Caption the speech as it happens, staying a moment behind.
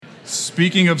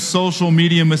Speaking of social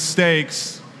media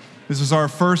mistakes, this is our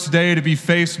first day to be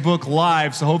Facebook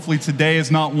Live, so hopefully today is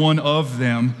not one of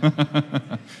them.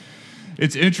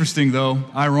 It's interesting though,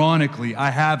 ironically, I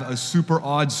have a super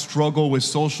odd struggle with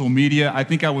social media. I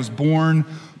think I was born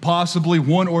possibly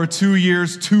 1 or 2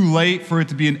 years too late for it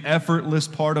to be an effortless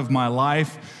part of my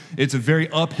life. It's a very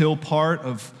uphill part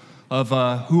of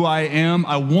who I am.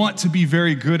 I want to be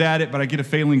very good at it, but I get a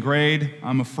failing grade,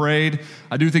 I'm afraid.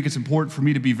 I do think it's important for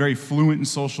me to be very fluent in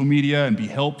social media and be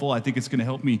helpful. I think it's gonna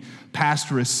help me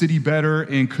pastor a city better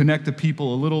and connect to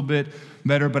people a little bit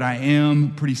better, but I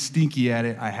am pretty stinky at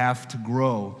it. I have to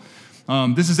grow.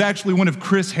 This is actually one of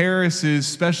Chris Harris's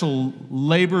special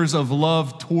labors of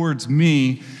love towards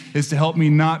me, is to help me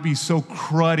not be so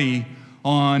cruddy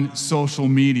on social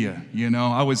media. You know,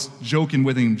 I was joking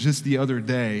with him just the other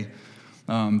day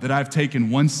that I've taken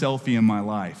one selfie in my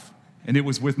life, and it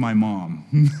was with my mom.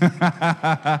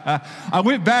 I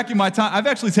went back in my time. I've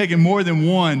actually taken more than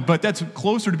one, but that's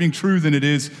closer to being true than it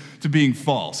is to being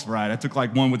false, right? I took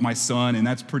like one with my son, and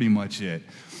that's pretty much it.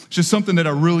 It's just something that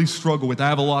I really struggle with. I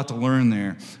have a lot to learn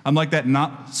there. I'm like that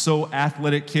not so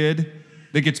athletic kid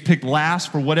that gets picked last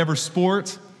for whatever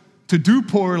sport, to do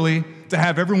poorly, to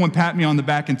have everyone pat me on the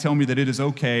back and tell me that it is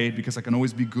okay because I can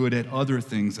always be good at other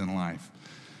things in life.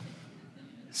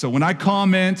 So when I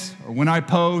comment, or when I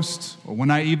post, or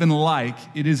when I even like,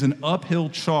 it is an uphill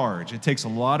charge. It takes a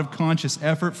lot of conscious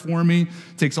effort for me.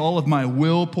 It takes all of my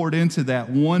will poured into that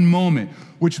one moment,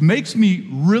 which makes me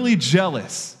really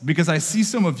jealous because I see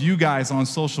some of you guys on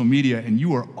social media and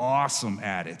you are awesome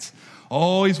at it.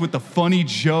 Always with the funny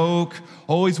joke,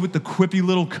 always with the quippy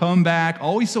little comeback,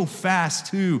 always so fast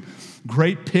too.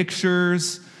 Great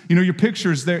pictures. You know, your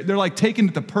pictures, they're like taken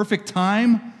at the perfect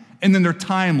time, and then they're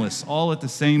timeless all at the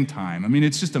same time. I mean,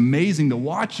 it's just amazing to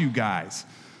watch you guys.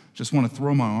 Just want to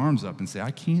throw my arms up and say, I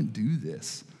can't do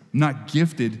this. I'm not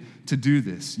gifted to do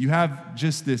this. You have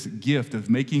just this gift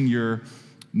of making your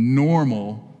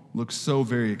normal look so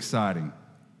very exciting.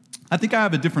 I think I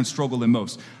have a different struggle than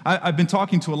most. I've been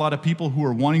talking to a lot of people who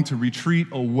are wanting to retreat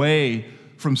away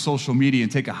from social media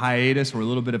and take a hiatus or a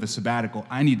little bit of a sabbatical.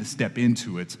 I need to step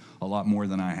into it a lot more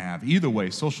than I have. Either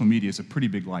way, social media is a pretty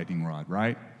big lightning rod,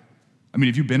 right? I mean,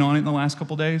 have you been on it in the last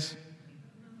couple days?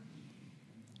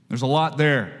 There's a lot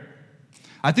there.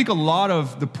 I think a lot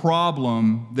of the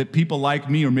problem that people like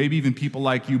me, or maybe even people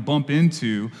like you, bump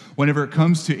into whenever it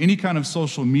comes to any kind of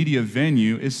social media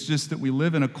venue is just that we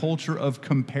live in a culture of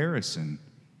comparison.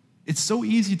 It's so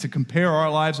easy to compare our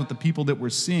lives with the people that we're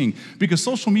seeing because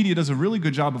social media does a really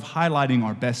good job of highlighting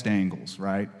our best angles,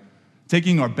 right?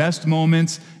 Taking our best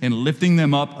moments and lifting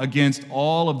them up against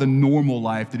all of the normal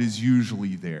life that is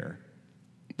usually there.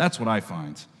 That's what I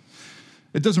find.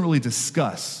 It doesn't really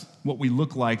discuss what we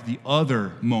look like the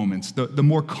other moments, the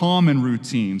more common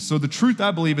routines. So the truth, I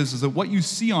believe, is that what you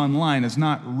see online is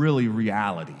not really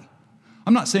reality.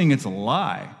 I'm not saying it's a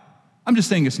lie. I'm just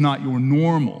saying it's not your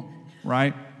normal,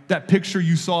 right? That picture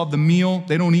you saw of the meal,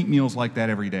 they don't eat meals like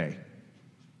that every day,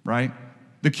 right?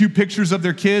 The cute pictures of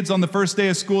their kids on the first day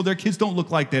of school, their kids don't look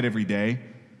like that every day.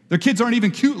 Their kids aren't even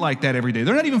cute like that every day.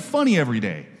 They're not even funny every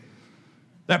day.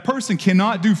 That person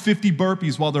cannot do 50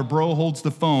 burpees while their bro holds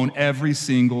the phone every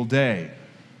single day.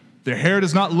 Their hair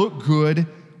does not look good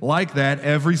like that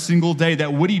every single day.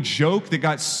 That witty joke that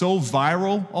got so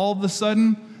viral all of a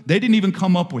sudden, they didn't even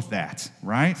come up with that,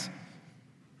 right?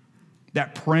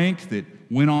 That prank that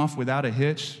went off without a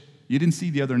hitch, you didn't see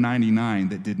the other 99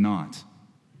 that did not.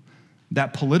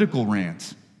 That political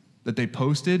rant that they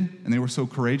posted, and they were so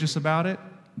courageous about it,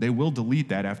 they will delete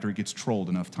that after it gets trolled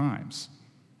enough times.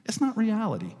 It's not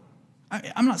reality.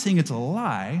 I'm not saying it's a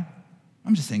lie.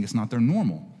 I'm just saying it's not their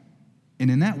normal. And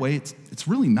in that way, it's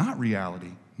really not reality.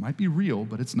 It might be real,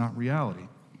 but it's not reality.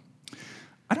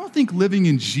 I don't think living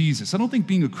in Jesus, I don't think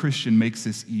being a Christian makes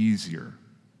this easier.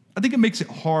 I think it makes it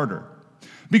harder.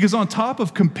 Because on top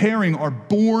of comparing our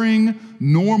boring,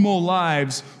 normal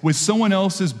lives with someone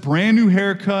else's brand new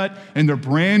haircut and their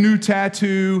brand new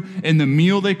tattoo and the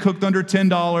meal they cooked under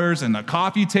 $10 and the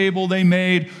coffee table they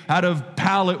made out of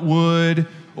pallet wood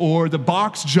or the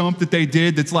box jump that they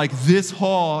did that's like this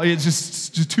haul, it's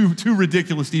just too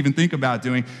ridiculous to even think about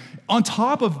doing. On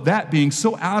top of that being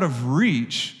so out of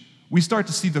reach, we start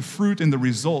to see the fruit and the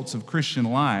results of Christian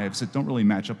lives that don't really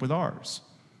match up with ours,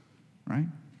 right?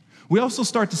 We also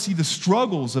start to see the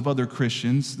struggles of other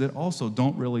Christians that also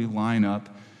don't really line up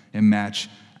and match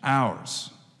ours.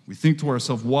 We think to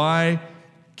ourselves, why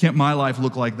can't my life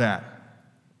look like that?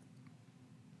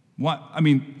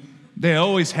 They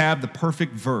always have the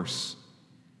perfect verse.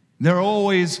 They're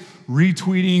always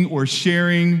retweeting or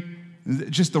sharing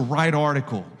just the right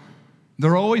article.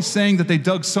 They're always saying that they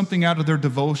dug something out of their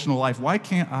devotional life. Why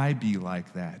can't I be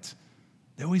like that?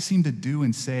 They always seem to do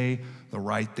and say the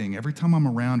right thing every time I'm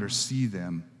around or see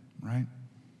them, right?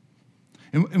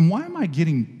 And why am I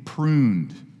getting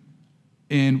pruned?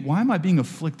 And why am I being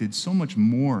afflicted so much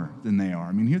more than they are?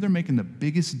 I mean, here they're making the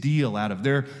biggest deal out of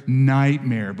their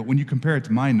nightmare, but when you compare it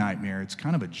to my nightmare, it's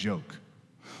kind of a joke.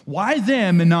 Why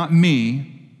them and not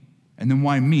me? And then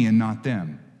why me and not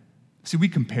them? See, we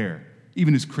compare.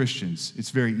 Even as Christians, it's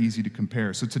very easy to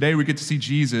compare. So today we get to see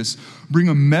Jesus bring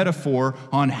a metaphor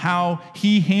on how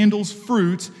he handles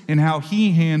fruit and how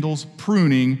he handles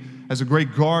pruning as a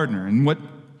great gardener. And what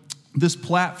this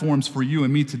platform's for you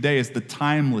and me today is the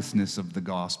timelessness of the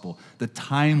gospel, the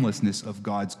timelessness of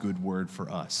God's good word for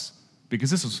us.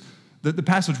 Because this is the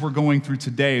passage we're going through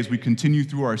today as we continue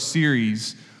through our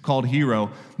series called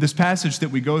Hero. This passage that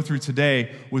we go through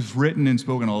today was written and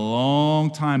spoken a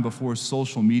long time before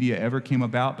social media ever came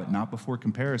about, but not before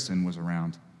comparison was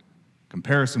around.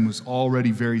 Comparison was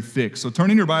already very thick. So turn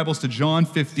in your Bibles to John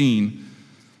 15,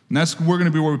 and we're going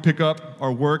to be where we pick up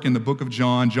our work in the book of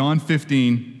John, John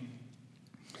 15.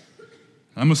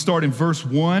 I'm going to start in verse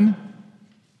 1.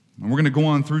 And we're going to go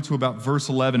on through to about verse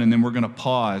 11, and then we're going to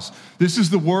pause. This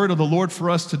is the word of the Lord for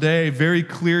us today, very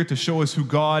clear to show us who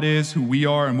God is, who we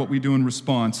are, and what we do in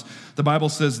response. The Bible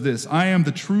says this: I am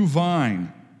the true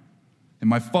vine, and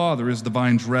my Father is the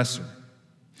vine dresser.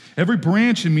 Every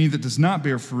branch in me that does not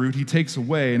bear fruit, he takes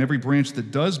away, and every branch that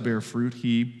does bear fruit,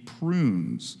 he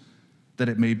prunes, that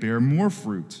it may bear more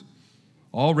fruit.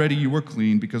 Already you are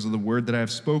clean because of the word that I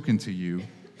have spoken to you.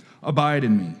 Abide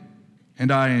in me,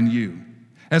 and I in you.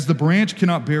 As the branch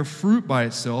cannot bear fruit by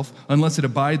itself unless it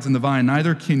abides in the vine,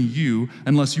 neither can you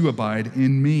unless you abide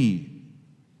in me.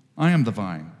 I am the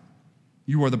vine,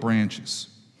 you are the branches.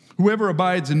 Whoever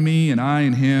abides in me and I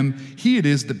in him, he it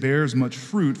is that bears much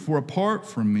fruit, for apart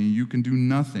from me you can do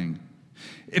nothing.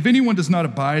 If anyone does not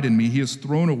abide in me, he is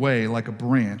thrown away like a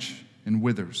branch and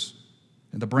withers.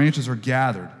 And the branches are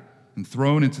gathered and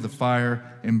thrown into the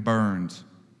fire and burned.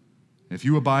 If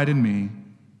you abide in me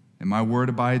and my word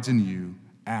abides in you,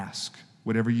 ask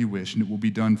whatever you wish, and it will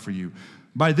be done for you.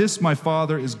 By this my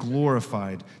Father is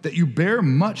glorified, that you bear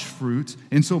much fruit,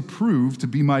 and so prove to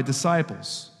be my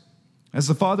disciples. As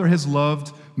the Father has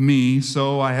loved me,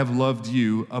 so I have loved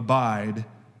you. Abide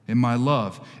in my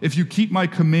love. If you keep my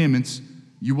commandments,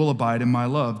 you will abide in my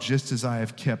love, just as I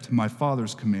have kept my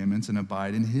Father's commandments and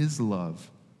abide in his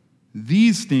love.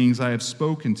 These things I have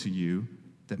spoken to you,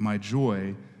 that my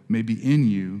joy may be in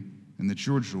you, and that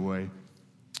your joy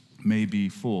may be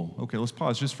full. Okay, let's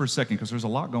pause just for a second because there's a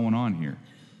lot going on here.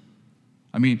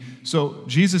 I mean, so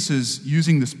Jesus is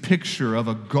using this picture of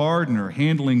a gardener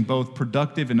handling both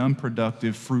productive and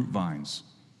unproductive fruit vines.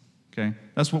 Okay,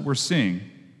 that's what we're seeing.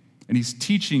 And he's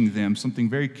teaching them something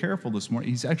very careful this morning.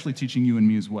 He's actually teaching you and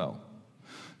me as well.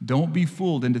 Don't be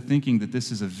fooled into thinking that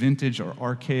this is a vintage or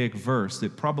archaic verse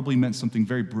that probably meant something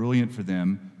very brilliant for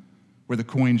them, where the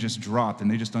coin just dropped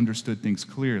and they just understood things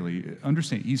clearly.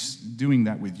 Understand, he's doing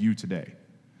that with you today.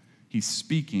 He's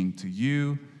speaking to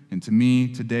you and to me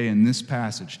today in this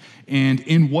passage. And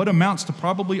in what amounts to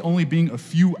probably only being a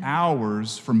few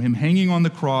hours from him hanging on the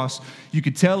cross, you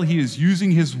could tell he is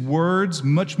using his words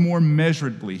much more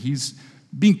measurably. He's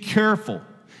being careful.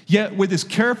 Yet with as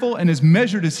careful and as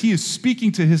measured as he is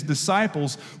speaking to his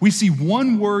disciples, we see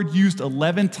one word used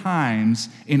 11 times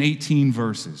in 18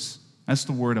 verses. That's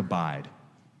the word abide.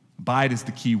 Abide is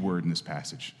the key word in this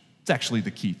passage. It's actually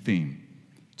the key theme,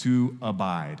 to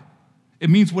abide. It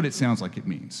means what it sounds like it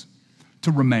means: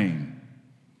 to remain,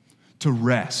 to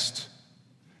rest,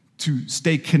 to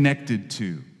stay connected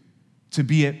to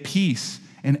be at peace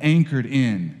and anchored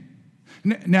in.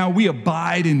 Now, we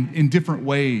abide in different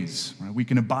ways. Right? We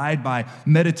can abide by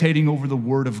meditating over the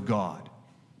Word of God,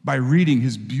 by reading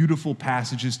his beautiful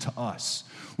passages to us.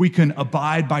 We can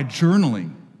abide by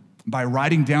journaling, by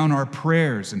writing down our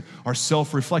prayers and our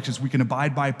self-reflections. We can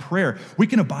abide by prayer. We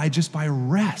can abide just by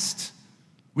rest.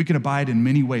 We can abide in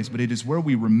many ways, but it is where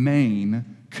we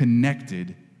remain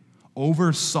connected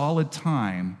over solid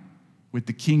time with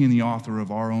the King and the author of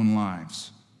our own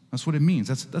lives. That's what it means.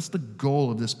 That's the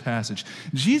goal of this passage.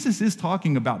 Jesus is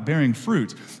talking about bearing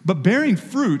fruit, but bearing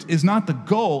fruit is not the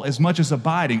goal as much as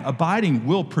abiding. Abiding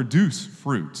will produce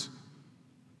fruit.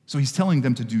 So he's telling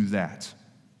them to do that.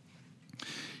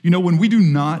 You know, when we do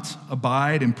not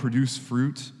abide and produce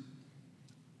fruit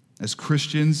as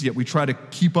Christians, yet we try to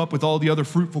keep up with all the other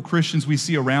fruitful Christians we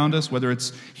see around us, whether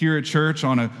it's here at church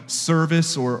on a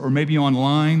service or maybe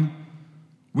online,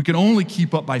 we can only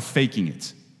keep up by faking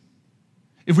it.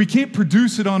 If we can't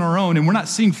produce it on our own and we're not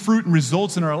seeing fruit and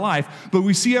results in our life, but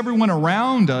we see everyone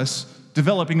around us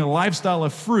developing a lifestyle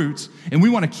of fruit, and we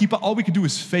want to keep it. All we can do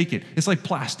is fake it. It's like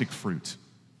plastic fruit.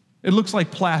 It looks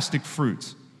like plastic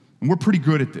fruit, and we're pretty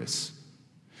good at this.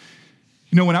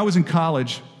 You know, when I was in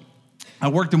college, I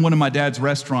worked in one of my dad's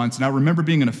restaurants, and I remember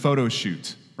being in a photo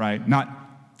shoot, right? Not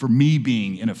for me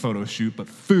being in a photo shoot, but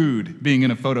food being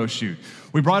in a photo shoot.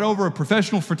 We brought over a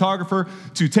professional photographer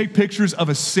to take pictures of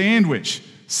a sandwich.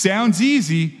 Sounds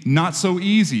easy, not so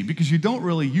easy, because you don't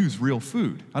really use real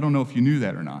food. I don't know if you knew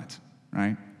that or not,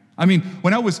 right? I mean,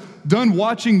 when I was done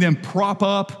watching them prop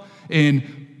up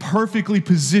and perfectly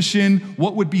position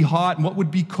what would be hot and what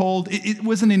would be cold, it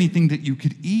wasn't anything that you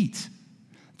could eat.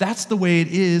 That's the way it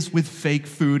is with fake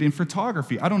food in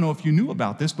photography. I don't know if you knew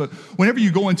about this, but whenever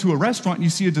you go into a restaurant and you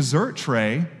see a dessert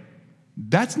tray,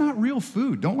 that's not real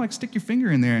food. Don't stick your finger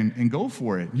in there and go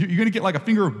for it. You're going to get like a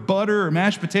finger of butter or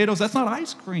mashed potatoes. That's not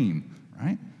ice cream,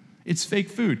 right? It's fake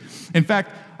food. In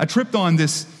fact, I tripped on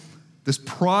this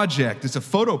project. It's a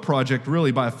photo project,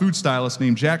 really, by a food stylist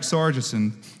named Jack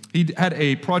Sargison. He had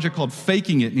a project called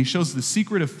Faking It, and he shows the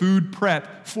secret of food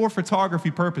prep for photography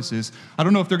purposes. I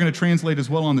don't know if they're going to translate as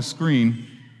well on the screen.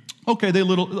 Okay, a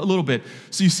little bit.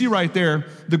 So you see right there,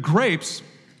 the grapes.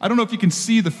 I don't know if you can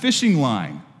see the fishing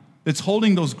line that's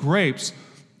holding those grapes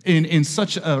in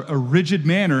such a rigid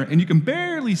manner, and you can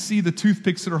barely see the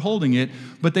toothpicks that are holding it,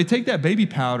 but they take that baby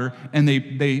powder and they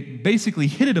basically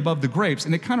hit it above the grapes,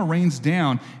 and it kind of rains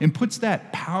down and puts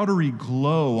that powdery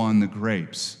glow on the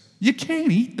grapes. You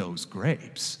can't eat those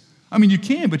grapes. I mean, you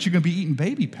can, but you're going to be eating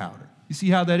baby powder. You see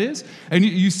how that is? And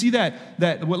you see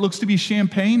that what looks to be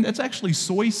champagne, that's actually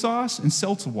soy sauce and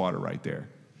seltzer water right there.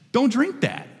 Don't drink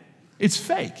that. It's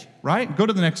fake, right? Go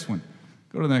to the next one.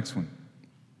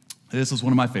 This is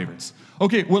one of my favorites.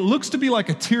 Okay, what looks to be like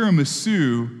a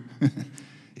tiramisu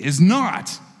is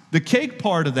not. The cake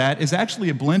part of that is actually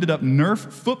a blended up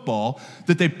Nerf football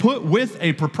that they put with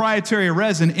a proprietary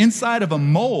resin inside of a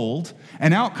mold,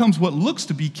 and out comes what looks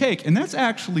to be cake. And that's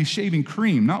actually shaving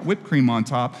cream, not whipped cream on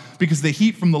top, because the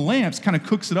heat from the lamps kind of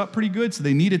cooks it up pretty good, so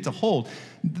they need it to hold.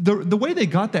 The way they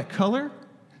got that color,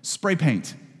 spray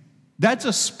paint. That's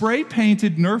a spray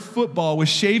painted Nerf football with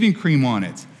shaving cream on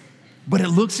it. But it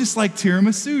looks just like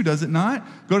tiramisu, does it not?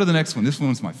 Go to the next one. This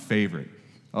one's my favorite.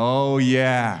 Oh,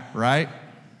 yeah, right?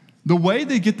 The way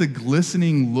they get the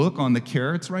glistening look on the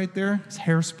carrots right there is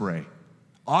hairspray.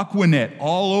 Aquanet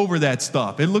all over that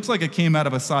stuff. It looks like it came out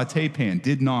of a saute pan.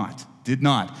 Did not.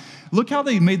 Look how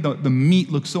they made the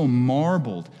meat look so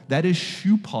marbled. That is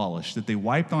shoe polish that they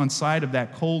wiped on side of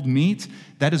that cold meat.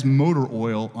 That is motor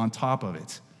oil on top of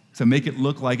it to make it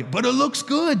look like it. But it looks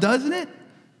good, doesn't it?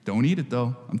 Don't eat it,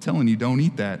 though. I'm telling you, don't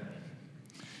eat that.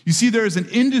 You see, there is an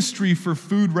industry for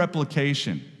food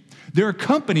replication. There are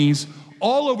companies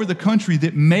all over the country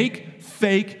that make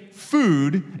fake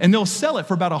food, and they'll sell it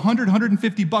for about $100,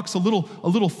 $150 a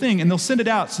little thing, and they'll send it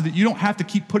out so that you don't have to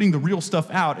keep putting the real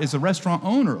stuff out as a restaurant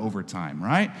owner over time,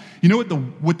 right? You know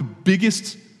what the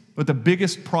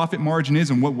biggest profit margin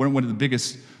is, and what one of the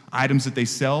biggest items that they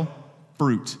sell?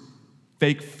 Fruit.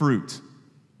 Fake fruit.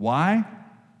 Why?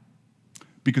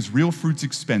 Because real fruit's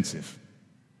expensive.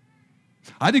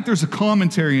 I think there's a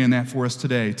commentary in that for us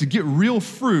today. To get real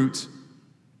fruit,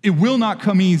 it will not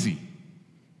come easy.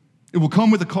 It will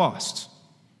come with a cost.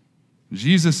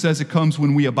 Jesus says it comes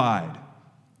when we abide.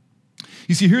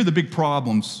 You see, here are the big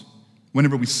problems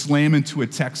whenever we slam into a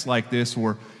text like this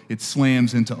or it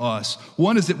slams into us.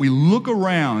 One is that we look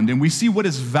around and we see what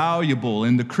is valuable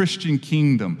in the Christian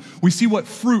kingdom. We see what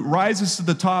fruit rises to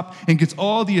the top and gets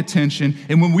all the attention,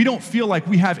 and when we don't feel like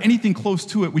we have anything close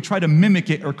to it, we try to mimic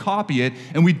it or copy it,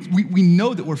 and we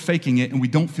know that we're faking it, and we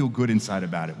don't feel good inside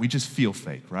about it. We just feel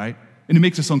fake, right? And it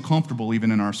makes us uncomfortable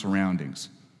even in our surroundings.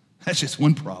 That's just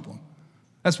one problem.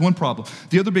 That's one problem.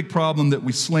 The other big problem that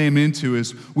we slam into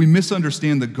is we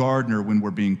misunderstand the gardener when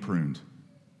we're being pruned.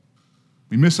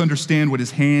 We misunderstand what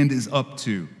his hand is up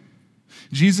to.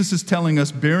 Jesus is telling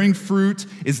us bearing fruit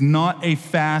is not a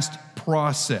fast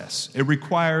process. It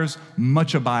requires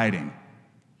much abiding,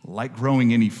 like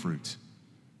growing any fruit.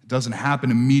 It doesn't happen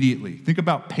immediately. Think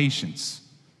about patience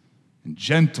and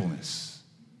gentleness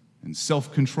and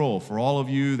self-control for all of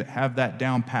you that have that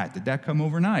down pat. Did that come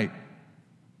overnight?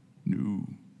 No,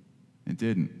 it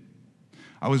didn't.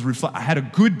 I had a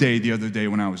good day the other day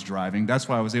when I was driving. That's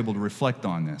why I was able to reflect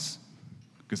on this.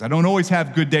 Because I don't always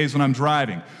have good days when I'm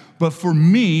driving. But for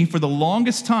me, for the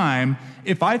longest time,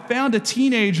 if I found a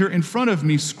teenager in front of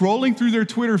me scrolling through their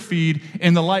Twitter feed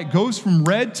and the light goes from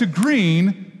red to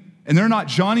green and they're not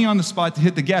Johnny on the spot to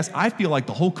hit the gas, I feel like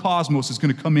the whole cosmos is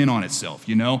going to come in on itself,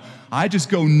 you know? I just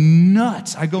go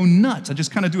nuts. I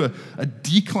just kind of do a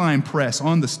decline press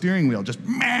on the steering wheel, just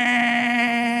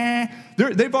meh.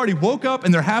 They've already woke up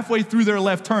and they're halfway through their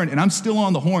left turn, and I'm still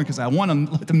on the horn because I want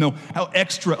to let them know how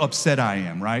extra upset I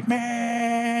am, right?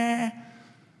 Meh.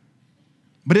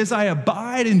 But as I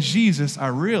abide in Jesus, I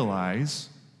realize,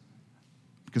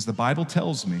 because the Bible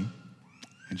tells me,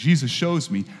 and Jesus shows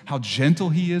me how gentle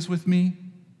he is with me,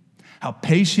 how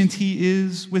patient he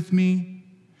is with me,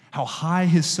 how high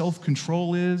his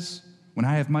self-control is when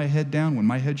I have my head down, when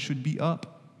my head should be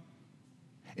up.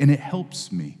 And it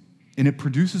helps me. And it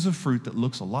produces a fruit that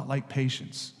looks a lot like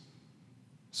patience.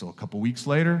 So a couple weeks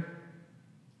later,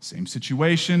 same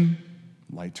situation,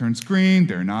 light turns green,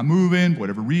 they're not moving,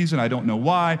 whatever reason, I don't know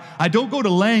why. I don't go to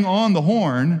laying on the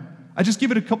horn. I just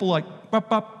give it a couple like, bop,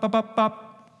 bop, bop, bop, bop.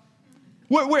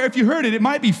 Where if you heard it, it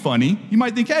might be funny. You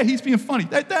might think, hey, he's being funny.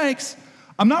 Hey, thanks.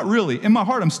 I'm not really. In my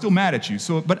heart, I'm still mad at you.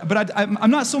 I'm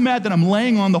not so mad that I'm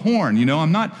laying on the horn, you know.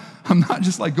 I'm not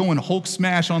just like going Hulk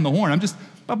smash on the horn. I'm just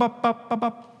bop, bop, bop, bop,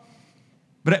 bop.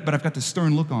 But I've got this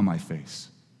stern look on my face.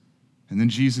 And then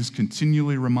Jesus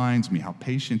continually reminds me how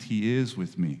patient he is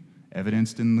with me,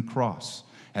 evidenced in the cross,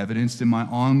 evidenced in my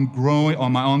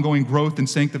ongoing growth and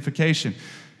sanctification.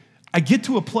 I get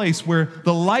to a place where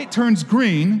the light turns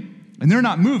green, and they're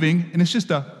not moving, and it's just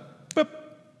a boop,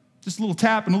 just a little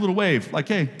tap and a little wave, like,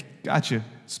 hey, gotcha,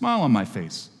 smile on my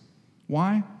face.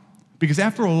 Why? Because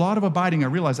after a lot of abiding, I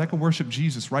realized I could worship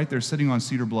Jesus right there sitting on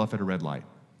Cedar Bluff at a red light.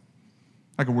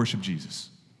 I could worship Jesus.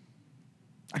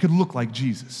 I could look like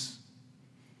Jesus.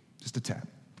 Just a tap,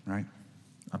 right?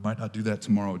 I might not do that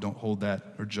tomorrow. Don't hold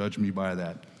that or judge me by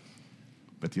that.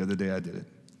 But the other day I did it.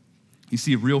 You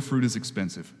see, real fruit is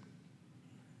expensive.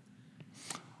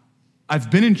 I've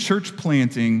been in church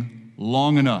planting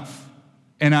long enough,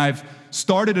 and I've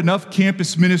started enough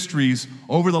campus ministries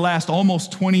over the last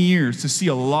almost 20 years to see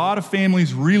a lot of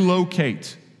families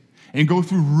relocate and go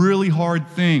through really hard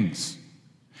things.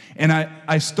 And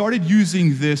I started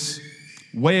using this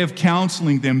way of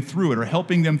counseling them through it or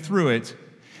helping them through it.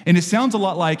 And it sounds a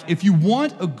lot like, if you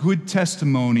want a good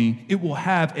testimony, it will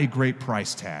have a great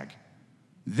price tag.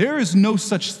 There is no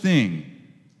such thing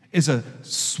as a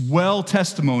swell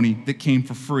testimony that came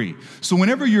for free. So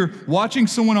whenever you're watching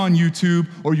someone on YouTube,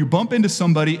 or you bump into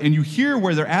somebody and you hear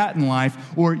where they're at in life,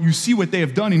 or you see what they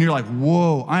have done and you're like,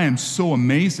 whoa, I am so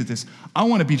amazed at this. I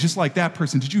want to be just like that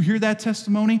person. Did you hear that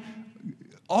testimony?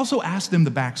 Also ask them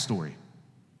the backstory.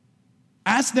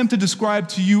 Ask them to describe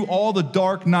to you all the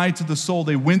dark nights of the soul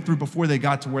they went through before they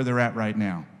got to where they're at right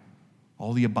now.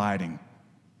 All the abiding,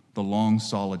 the long,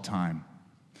 solid time.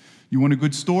 You want a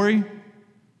good story?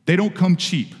 They don't come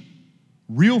cheap.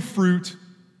 Real fruit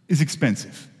is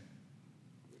expensive.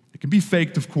 It can be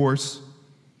faked, of course.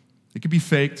 It can be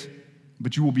faked,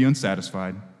 but you will be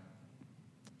unsatisfied.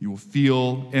 You will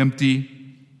feel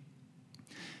empty.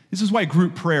 This is why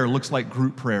group prayer looks like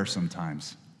group prayer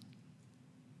sometimes.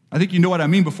 I think you know what I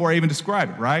mean before I even describe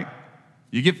it, right?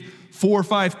 You get 4 or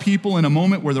 5 people in a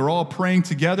moment where they're all praying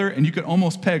together, and you can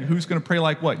almost peg who's going to pray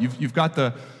like what. You've got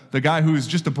the guy who is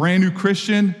just a brand new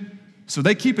Christian. So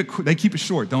they keep it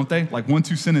short, don't they? Like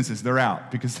 1-2 sentences, they're out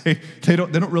because they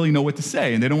don't really know what to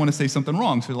say, and they don't want to say something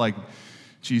wrong. So they're like,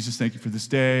 Jesus, thank you for this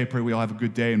day. Pray we all have a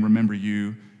good day and remember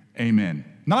you. Amen.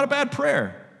 Not a bad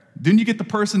prayer. Then you get the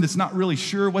person that's not really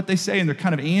sure what they say, and they're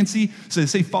kind of antsy. So they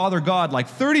say Father God like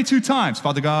 32 times.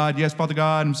 Father God, yes, Father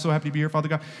God, I'm so happy to be here, Father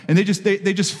God. And they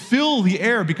just fill the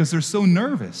air because they're so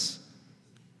nervous.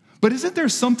 But isn't there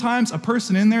sometimes a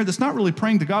person in there that's not really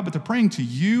praying to God, but they're praying to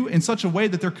you in such a way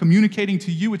that they're communicating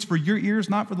to you? It's for your ears,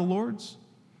 not for the Lord's.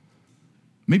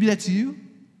 Maybe that's you.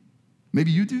 Maybe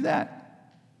you do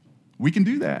that. We can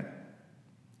do that.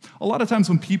 A lot of times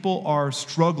when people are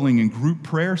struggling in group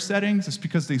prayer settings, it's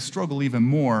because they struggle even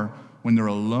more when they're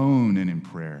alone and in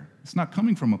prayer. It's not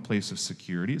coming from a place of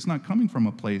security. It's not coming from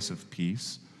a place of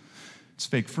peace. It's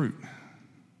fake fruit.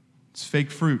 It's fake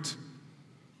fruit.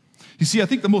 You see, I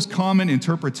think the most common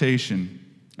interpretation,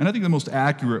 and I think the most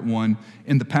accurate one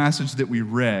in the passage that we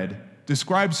read,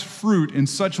 describes fruit in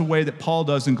such a way that Paul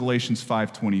does in Galatians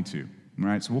 5:22. All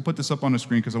right, so we'll put this up on the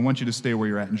screen because I want you to stay where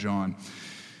you're at in John.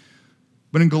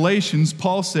 But in Galatians,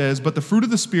 Paul says, but the fruit of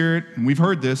the Spirit, and we've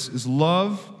heard this, is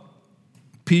love,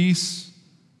 peace,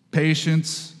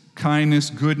 patience, kindness,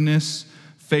 goodness,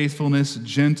 faithfulness,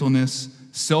 gentleness,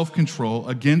 self-control.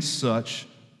 Against such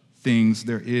things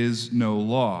there is no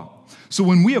law. So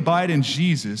when we abide in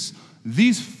Jesus,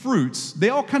 these fruits, they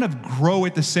all kind of grow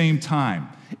at the same time.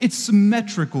 It's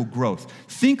symmetrical growth.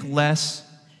 Think less,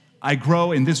 I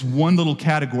grow in this one little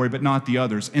category, but not the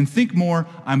others. And think more,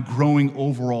 I'm growing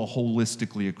overall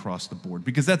holistically across the board.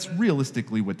 Because that's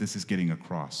realistically what this is getting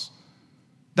across.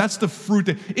 That's the fruit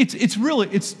that,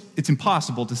 it's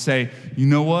impossible to say, you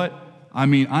know what? I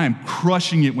am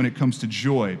crushing it when it comes to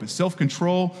joy. But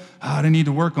self-control, I need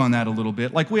to work on that a little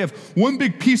bit. Like we have one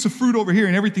big piece of fruit over here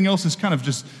and everything else is kind of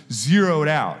just zeroed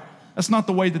out. That's not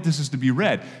the way that this is to be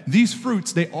read. These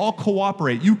fruits, they all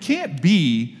cooperate. You can't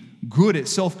be good at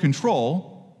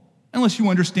self-control unless you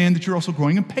understand that you're also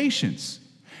growing in patience.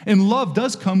 And love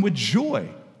does come with joy,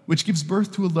 which gives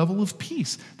birth to a level of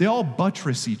peace. They all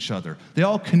buttress each other. They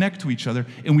all connect to each other,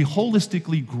 and we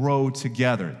holistically grow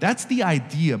together. That's the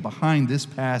idea behind this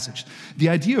passage. The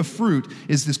idea of fruit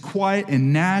is this quiet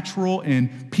and natural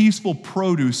and peaceful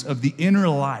produce of the inner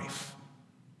life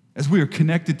as we are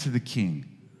connected to the King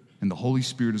and the Holy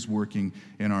Spirit is working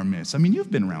in our midst.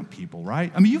 You've been around people,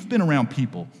 right? You've been around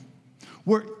people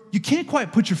where you can't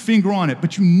quite put your finger on it,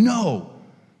 but you know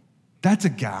that's a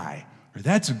guy or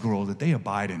that's a girl that they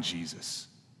abide in Jesus.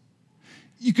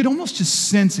 You could almost just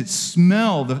sense it,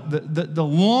 smell the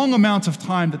long amounts of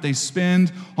time that they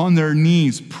spend on their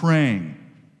knees praying.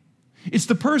 It's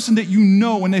the person that you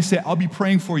know when they say, I'll be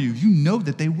praying for you, you know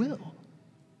that they will.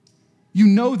 You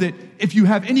know that if you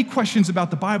have any questions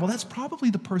about the Bible, that's probably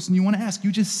the person you want to ask.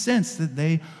 You just sense that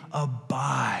they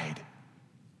abide.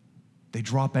 They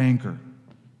drop anchor.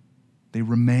 They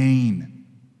remain.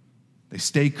 They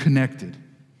stay connected.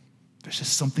 There's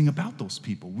just something about those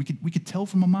people. We could tell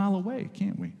from a mile away,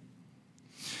 can't we?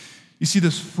 You see,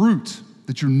 this fruit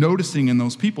that you're noticing in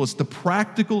those people, it's the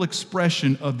practical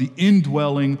expression of the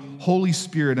indwelling Holy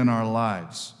Spirit in our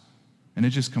lives. And it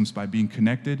just comes by being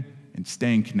connected and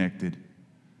staying connected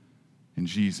in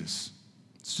Jesus.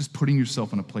 It's just putting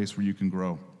yourself in a place where you can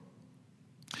grow.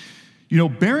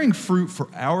 Bearing fruit for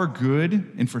our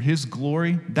good and for His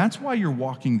glory, that's why you're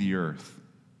walking the earth.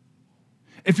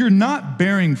 If you're not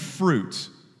bearing fruit,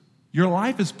 your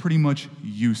life is pretty much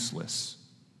useless.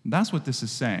 That's what this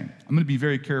is saying. I'm going to be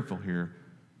very careful here.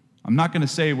 I'm not going to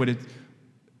say what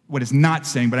it's not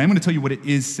saying, but I'm going to tell you what it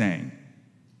is saying.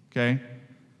 Okay?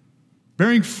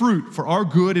 Bearing fruit for our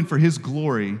good and for His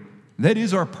glory, that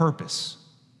is our purpose.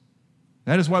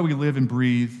 That is why we live and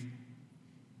breathe.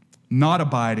 Not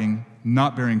abiding,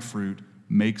 not bearing fruit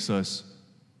makes us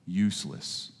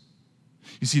useless.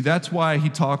 You see, that's why he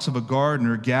talks of a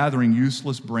gardener gathering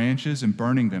useless branches and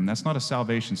burning them. That's not a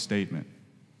salvation statement.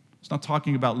 It's not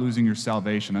talking about losing your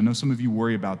salvation. I know some of you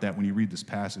worry about that when you read this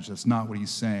passage. That's not what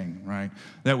he's saying, right?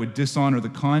 That would dishonor the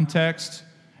context,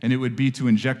 and it would be to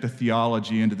inject a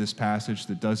theology into this passage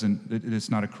it's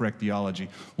not a correct theology.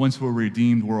 Once we're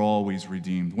redeemed, we're always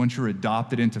redeemed. Once you're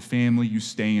adopted into family, you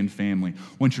stay in family.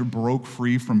 Once you're broke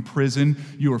free from prison,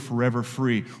 you are forever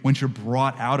free. Once you're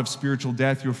brought out of spiritual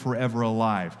death, you're forever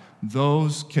alive.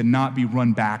 Those cannot be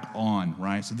run back on,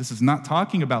 right? So this is not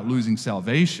talking about losing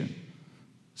salvation.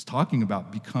 It's talking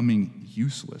about becoming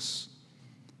useless.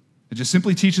 It just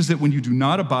simply teaches that when you do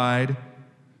not abide,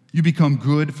 you become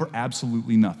good for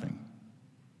absolutely nothing.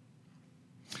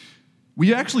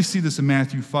 We actually see this in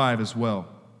Matthew 5 as well.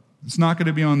 It's not going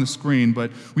to be on the screen,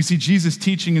 but we see Jesus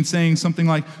teaching and saying something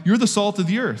like, you're the salt of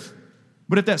the earth.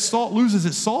 But if that salt loses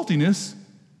its saltiness,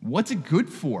 what's it good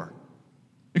for?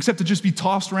 Except to just be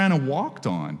tossed around and walked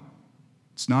on.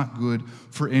 It's not good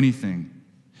for anything.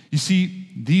 You see,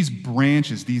 these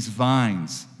branches, these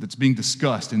vines that's being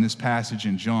discussed in this passage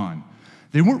in John,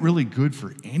 they weren't really good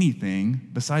for anything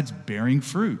besides bearing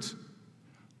fruit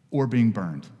or being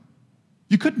burned.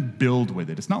 You couldn't build with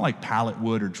it. It's not like pallet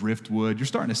wood or driftwood. You're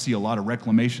starting to see a lot of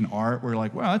reclamation art where you're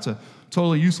like, wow, that's a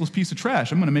totally useless piece of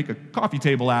trash. I'm going to make a coffee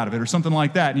table out of it or something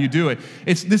like that, and you do it.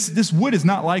 This wood is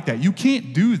not like that. You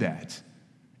can't do that.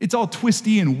 It's all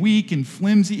twisty and weak and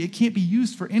flimsy. It can't be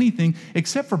used for anything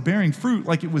except for bearing fruit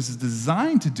like it was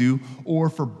designed to do or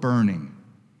for burning.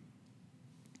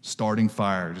 Starting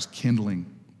fire, just kindling.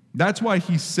 That's why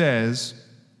he says,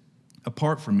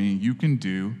 apart from me, you can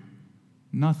do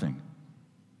nothing.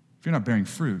 If you're not bearing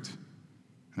fruit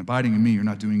and abiding in me, you're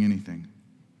not doing anything.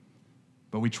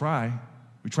 But we try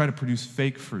to produce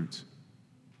fake fruit.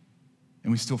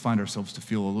 And we still find ourselves to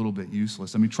feel a little bit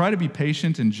useless. Try to be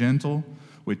patient and gentle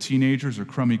with teenagers or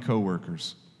crummy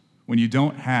coworkers when you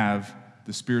don't have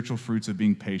the spiritual fruits of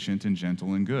being patient and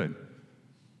gentle and good,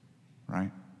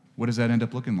 right? What does that end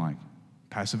up looking like?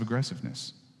 Passive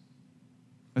aggressiveness.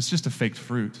 That's just a faked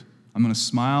fruit. I'm going to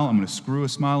smile. I'm going to screw a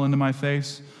smile into my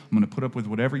face. I'm going to put up with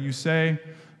whatever you say,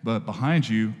 but behind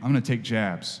you, I'm going to take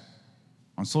jabs.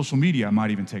 On social media, I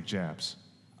might even take jabs.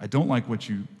 I don't like what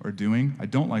you are doing. I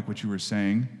don't like what you are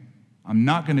saying. I'm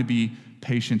not going to be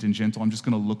patient and gentle. I'm just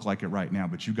going to look like it right now,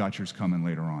 but you got yours coming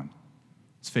later on.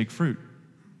 It's fake fruit.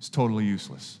 It's totally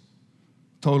useless.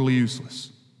 Totally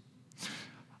useless.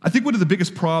 I think one of the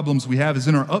biggest problems we have is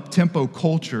in our up-tempo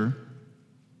culture,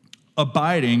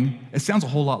 abiding, it sounds a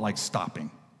whole lot like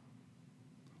stopping.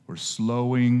 or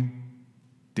slowing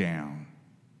down.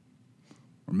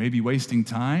 Or maybe wasting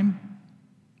time.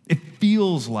 It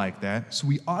feels like that, so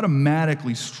we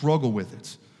automatically struggle with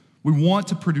it. We want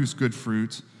to produce good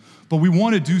fruit, but we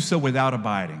want to do so without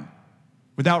abiding,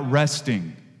 without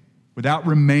resting, without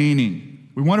remaining.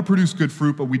 We want to produce good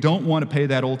fruit, but we don't want to pay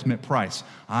that ultimate price.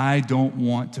 I don't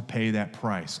want to pay that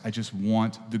price. I just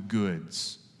want the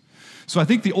goods. So I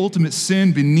think the ultimate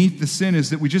sin beneath the sin is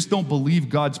that we just don't believe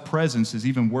God's presence is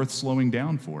even worth slowing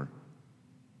down for.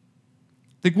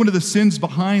 I think one of the sins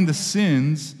behind the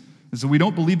sins is that we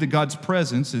don't believe that God's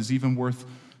presence is even worth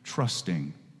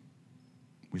trusting.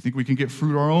 We think we can get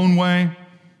fruit our own way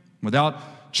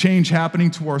without change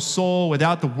happening to our soul,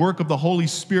 without the work of the Holy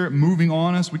Spirit moving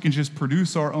on us. We can just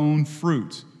produce our own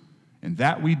fruit. And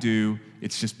that we do,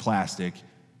 it's just plastic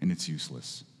and it's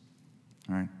useless.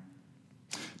 All right?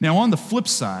 Now, on the flip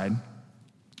side,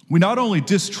 we not only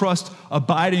distrust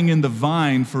abiding in the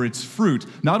vine for its fruit,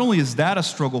 not only is that a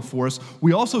struggle for us,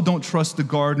 we also don't trust the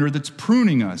gardener that's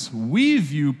pruning us. We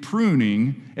view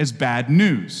pruning as bad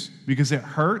news because it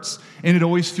hurts and it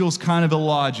always feels kind of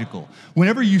illogical.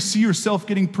 Whenever you see yourself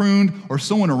getting pruned or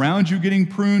someone around you getting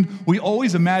pruned, we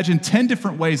always imagine 10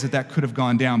 different ways that could have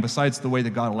gone down besides the way that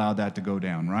God allowed that to go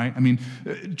down, right?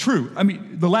 True.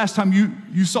 The last time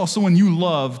you saw someone you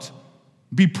loved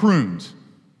be pruned,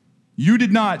 you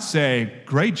did not say,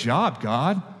 "Great job,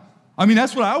 God."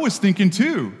 That's what I was thinking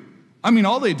too.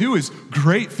 All they do is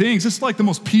great things. This is like the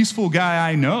most peaceful guy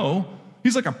I know.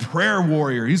 He's like a prayer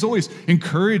warrior. He's always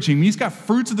encouraging me. He's got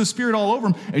fruits of the Spirit all over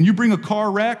him. And you bring a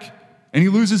car wreck and he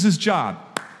loses his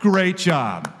job. Great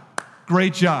job.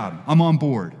 Great job. I'm on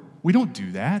board. We don't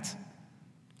do that.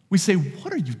 We say,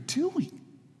 "What are you doing?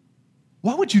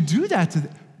 Why would you do that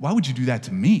why would you do that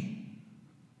to me?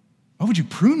 Why would you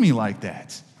prune me like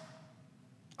that?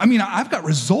 I've got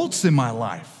results in my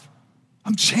life.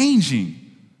 I'm changing.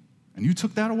 And you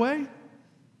took that away?"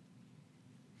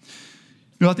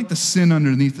 I think the sin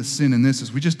underneath the sin in this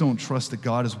is we just don't trust that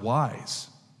God is wise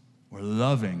or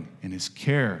loving in his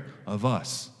care of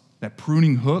us. That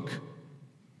pruning hook,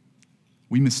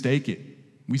 we mistake it.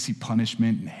 We see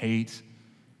punishment and hate,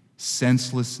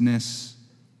 senselessness.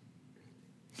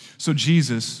 So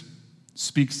Jesus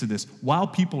speaks to this. While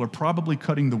people are probably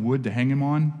cutting the wood to hang him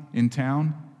on in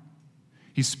town,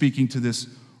 he's speaking to this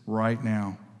right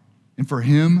now. And for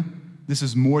him, this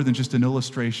is more than just an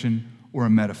illustration or a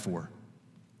metaphor.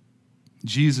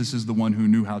 Jesus is the one who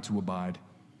knew how to abide.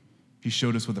 He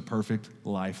showed us what a perfect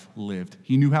life lived.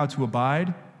 He knew how to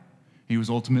abide. He was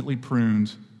ultimately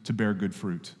pruned to bear good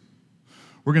fruit.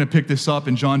 We're going to pick this up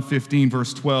in John 15,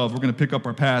 verse 12. We're going to pick up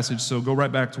our passage, so go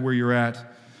right back to where you're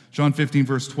at. John 15,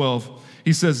 verse 12.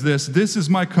 He says this, "This is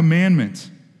my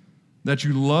commandment, that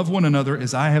you love one another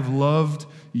as I have loved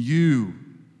you.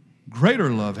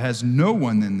 Greater love has no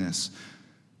one than this,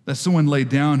 that someone lay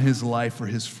down his life for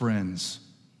his friends.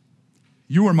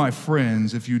 You are my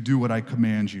friends if you do what I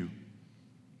command you.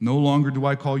 No longer do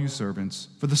I call you servants,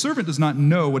 for the servant does not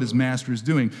know what his master is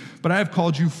doing, but I have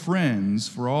called you friends,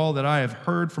 for all that I have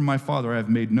heard from my Father I have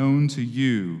made known to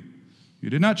you. You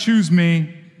did not choose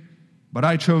me, but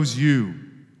I chose you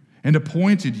and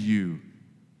appointed you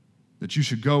that you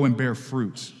should go and bear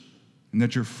fruit, and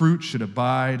that your fruit should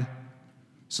abide,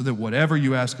 so that whatever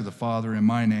you ask of the Father in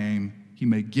my name, he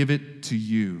may give it to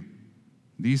you.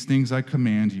 These things I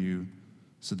command you,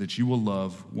 so that you will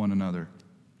love one another."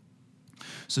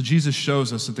 So Jesus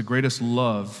shows us that the greatest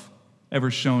love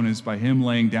ever shown is by him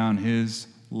laying down his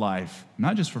life,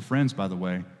 not just for friends, by the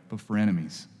way, but for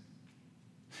enemies.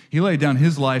 He laid down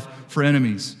his life for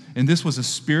enemies, and this was a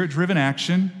Spirit-driven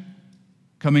action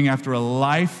coming after a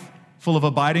life full of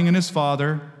abiding in his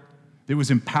Father that was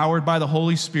empowered by the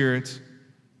Holy Spirit,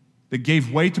 that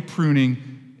gave way to pruning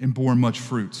and bore much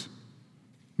fruit.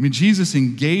 Jesus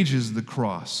engages the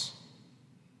cross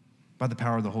by the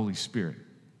power of the Holy Spirit.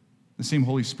 The same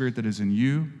Holy Spirit that is in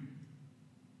you,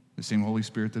 the same Holy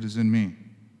Spirit that is in me.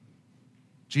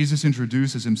 Jesus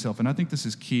introduces himself, and I think this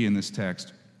is key in this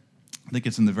text. I think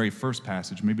it's in the very first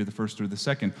passage, maybe the first or the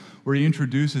second, where he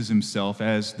introduces himself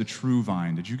as the true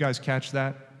vine. Did you guys catch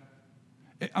that?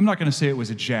 I'm not going to say it was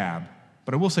a jab,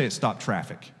 but I will say it stopped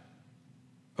traffic.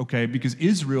 Okay, because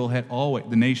Israel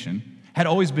the nation, had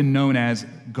always been known as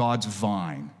God's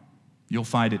vine. You'll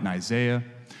find it in Isaiah.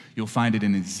 You'll find it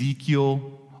in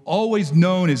Ezekiel, always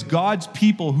known as God's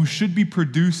people who should be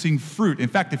producing fruit. In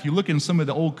fact, if you look in some of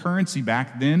the old currency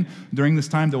back then, during this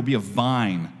time, there will be a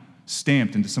vine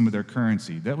stamped into some of their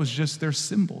currency. That was just their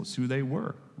symbol. It's who they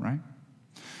were, right?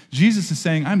 Jesus is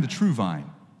saying, "I'm the true vine,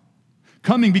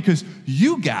 coming because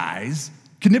you guys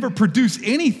can never produce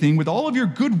anything with all of your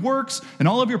good works and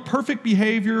all of your perfect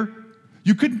behavior.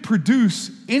 You couldn't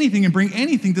produce anything and bring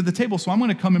anything to the table, so I'm going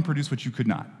to come and produce what you could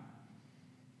not.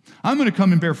 I'm going to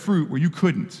come and bear fruit where you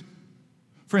couldn't.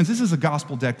 Friends, this is a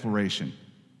gospel declaration.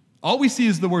 All we see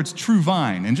is the words true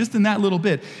vine, and just in that little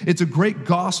bit, it's a great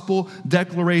gospel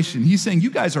declaration. He's saying, you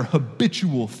guys are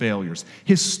habitual failures,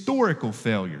 historical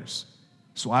failures.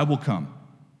 So I will come.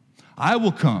 I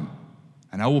will come,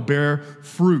 and I will bear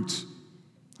fruit.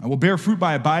 I will bear fruit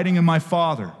by abiding in my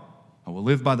Father. I will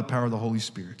live by the power of the Holy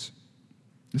Spirit.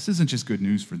 This isn't just good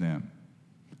news for them.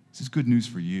 This is good news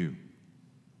for you.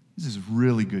 This is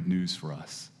really good news for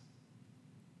us.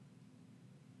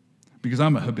 Because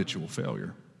I'm a habitual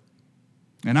failure.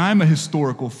 And I'm a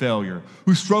historical failure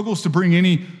who struggles to bring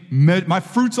my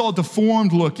fruit's all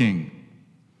deformed looking.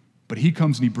 But he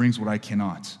comes and he brings what I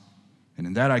cannot. And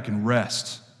in that I can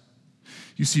rest.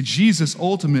 You see, Jesus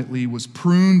ultimately was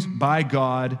pruned by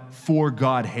God for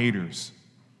God haters.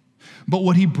 But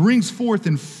what he brings forth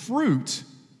in fruit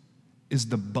is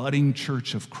the budding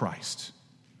church of Christ.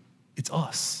 It's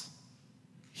us,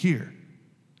 here,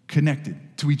 connected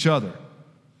to each other.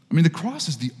 I mean, the cross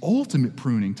is the ultimate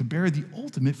pruning to bear the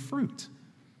ultimate fruit.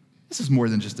 This is more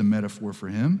than just a metaphor for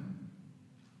him.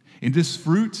 In this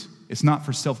fruit, it's not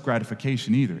for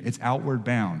self-gratification either. It's outward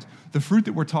bound. The fruit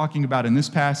that we're talking about in this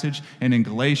passage and in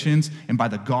Galatians and by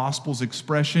the gospel's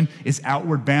expression is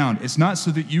outward bound. It's not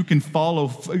so that you can follow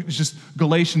just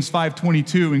Galatians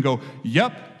 5:22 and go,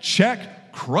 yep,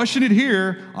 check, crushing it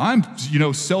here. I'm,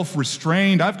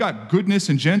 self-restrained. I've got goodness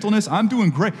and gentleness. I'm doing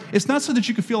great. It's not so that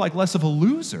you can feel like less of a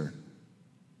loser.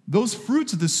 Those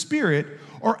fruits of the Spirit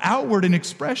are outward in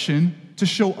expression to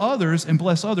show others and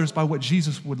bless others by what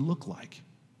Jesus would look like.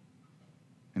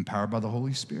 Empowered by the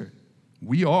Holy Spirit.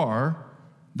 We are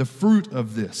the fruit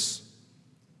of this.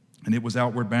 And it was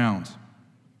outward bound.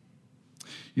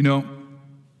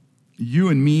 You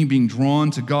and me being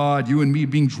drawn to God, you and me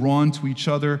being drawn to each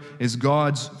other as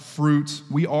God's fruit.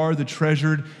 We are the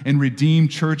treasured and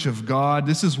redeemed church of God.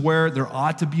 This is where there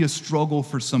ought to be a struggle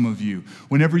for some of you.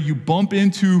 Whenever you bump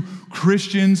into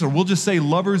Christians, or we'll just say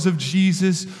lovers of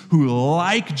Jesus, who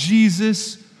like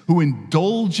Jesus, who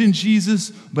indulge in Jesus,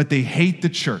 but they hate the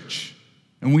church.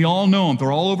 And we all know them.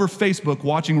 They're all over Facebook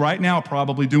watching right now,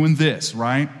 probably doing this,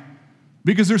 right?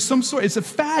 Because there's it's a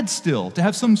fad still to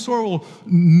have some sort of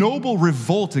noble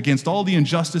revolt against all the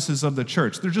injustices of the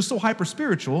church. They're just so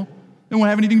hyper-spiritual, they won't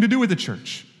have anything to do with the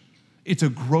church. It's a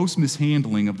gross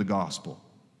mishandling of the gospel.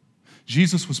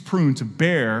 Jesus was pruned to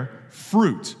bear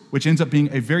fruit, which ends up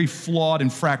being a very flawed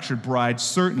and fractured bride,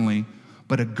 certainly,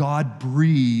 but a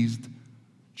God-breathed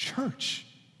church.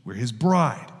 We're his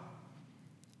bride.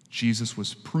 Jesus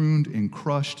was pruned and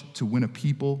crushed to win a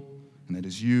people, and that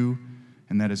is you,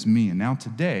 and that is me. And now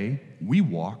today, we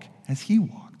walk as he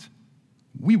walked.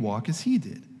 We walk as he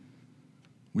did.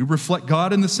 We reflect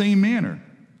God in the same manner.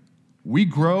 We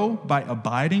grow by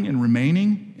abiding and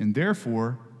remaining, and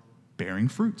therefore bearing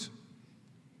fruit.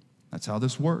 That's how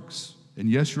this works. And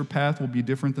yes, your path will be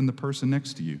different than the person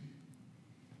next to you.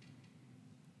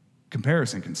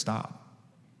 Comparison can stop.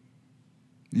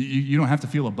 You don't have to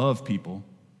feel above people.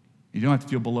 You don't have to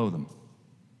feel below them.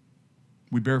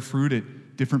 We bear fruit at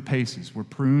different paces. We're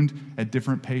pruned at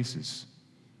different paces.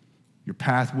 Your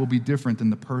path will be different than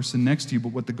the person next to you,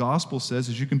 but what the gospel says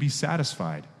is you can be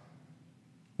satisfied.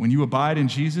 When you abide in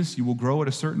Jesus, you will grow at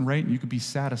a certain rate, and you can be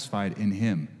satisfied in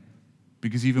him.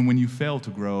 Because even when you fail to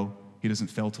grow, he doesn't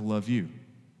fail to love you.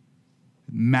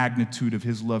 The magnitude of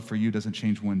his love for you doesn't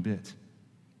change one bit.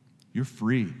 You're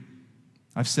free.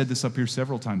 I've said this up here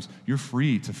several times. You're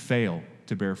free to fail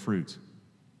to bear fruit.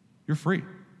 You're free.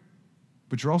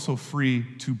 But you're also free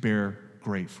to bear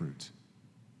great fruit.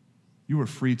 You are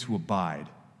free to abide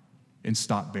and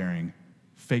stop bearing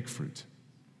fake fruit.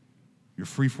 You're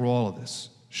free for all of this.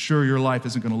 Sure, your life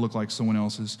isn't going to look like someone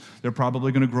else's. They're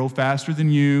probably going to grow faster than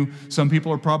you. Some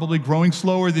people are probably growing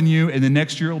slower than you, and the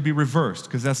next year it'll be reversed,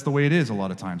 because that's the way it is a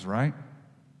lot of times, right?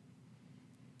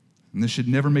 And this should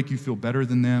never make you feel better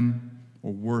than them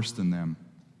or worse than them,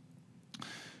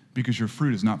 because your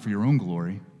fruit is not for your own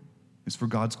glory, it's for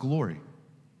God's glory.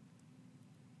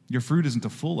 Your fruit isn't to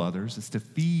fool others, it's to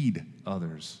feed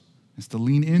others. It's to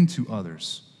lean into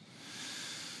others.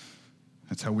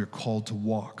 That's how we're called to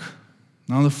walk.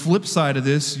 Now, on the flip side of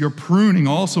this, your pruning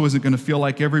also isn't going to feel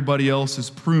like everybody else is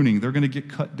pruning. They're going to get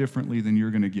cut differently than you're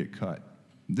going to get cut.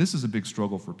 This is a big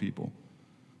struggle for people.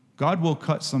 God will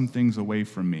cut some things away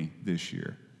from me this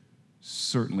year.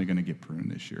 Certainly going to get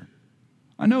pruned this year.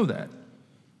 I know that.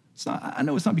 I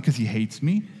know it's not because he hates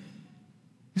me.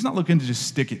 He's not looking to just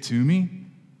stick it to me,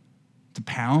 to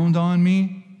pound on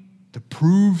me, to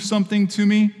prove something to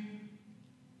me.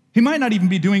 He might not even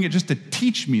be doing it just to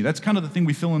teach me. That's kind of the thing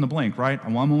we fill in the blank, right?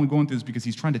 Well, I'm only going through this because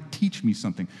he's trying to teach me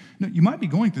something. No, you might be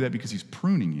going through that because he's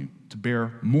pruning you to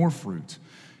bear more fruit.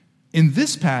 In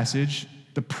this passage,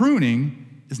 the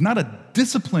pruning is not a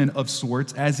discipline of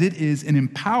sorts as it is an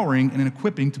empowering and an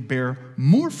equipping to bear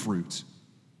more fruit.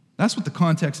 That's what the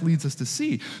context leads us to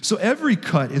see. So every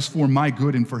cut is for my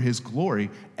good and for his glory.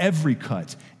 Every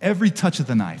cut, every touch of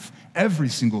the knife, every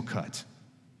single cut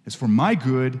is for my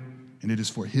good and it is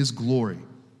for his glory.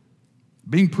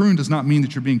 Being pruned does not mean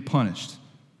that you're being punished.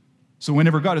 So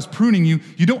whenever God is pruning you,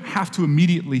 you don't have to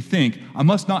immediately think, I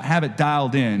must not have it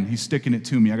dialed in. He's sticking it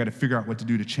to me. I got to figure out what to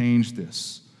do to change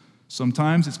this.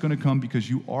 Sometimes it's going to come because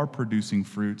you are producing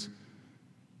fruit,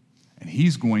 and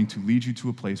he's going to lead you to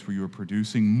a place where you are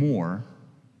producing more,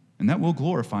 and that will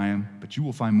glorify him, but you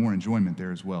will find more enjoyment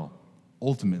there as well.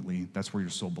 Ultimately, that's where your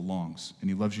soul belongs, and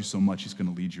he loves you so much, he's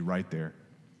going to lead you right there,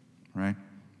 right?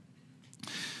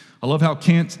 I love how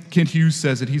Kent Hughes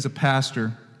says it. He's a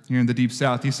pastor here in the Deep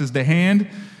South. He says, the hand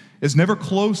is never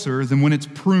closer than when it's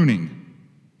pruning.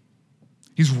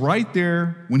 He's right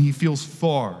there when he feels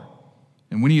far.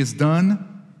 And when he is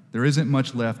done, there isn't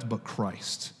much left but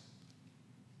Christ.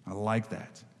 I like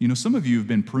that. You know, some of you have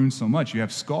been pruned so much, you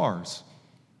have scars.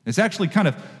 It's actually kind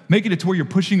of making it to where you're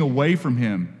pushing away from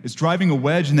him. It's driving a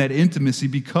wedge in that intimacy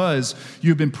because you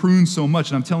have been pruned so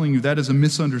much. And I'm telling you, that is a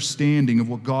misunderstanding of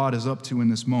what God is up to in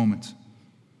this moment.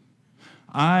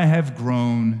 I have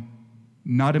grown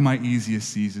not in my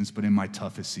easiest seasons, but in my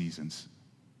toughest seasons.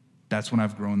 That's when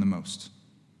I've grown the most.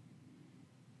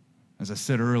 As I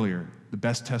said earlier, the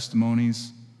best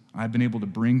testimonies I've been able to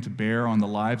bring to bear on the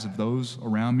lives of those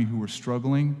around me who were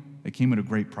struggling, they came at a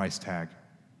great price tag.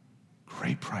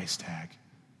 Great price tag.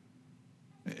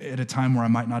 At a time where I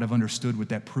might not have understood what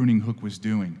that pruning hook was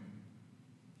doing.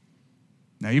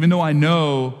 Now, even though I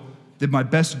know that my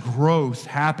best growth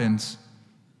happens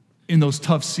in those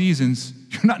tough seasons,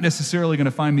 you're not necessarily going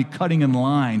to find me cutting in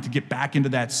line to get back into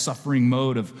that suffering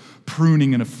mode of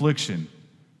pruning and affliction.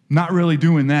 Not really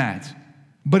doing that.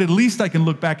 But at least I can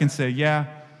look back and say, yeah,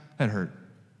 that hurt.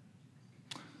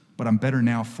 But I'm better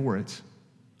now for it.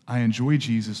 I enjoy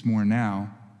Jesus more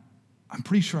now. I'm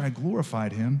pretty sure I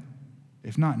glorified him.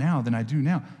 If not now, then I do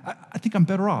now. I think I'm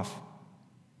better off.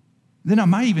 Then I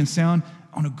might even sound,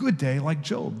 on a good day, like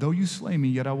Job. Though you slay me,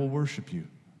 yet I will worship you.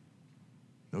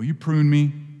 Though you prune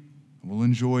me, I will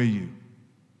enjoy you.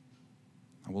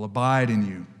 I will abide in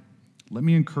you. Let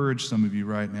me encourage some of you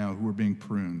right now who are being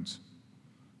pruned.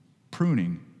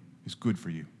 Pruning is good for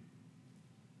you.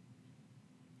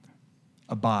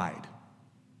 Abide.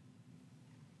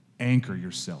 Anchor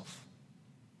yourself.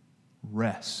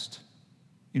 Rest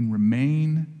and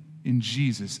remain in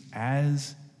Jesus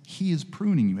as he is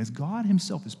pruning you, as God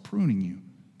himself is pruning you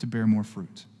to bear more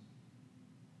fruit.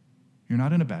 You're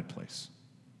not in a bad place.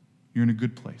 You're in a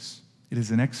good place. It is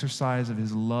an exercise of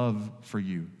his love for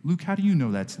you. Luke, how do you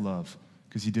know that's love?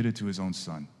 Because he did it to his own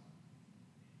son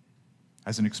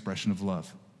as an expression of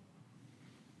love,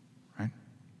 right?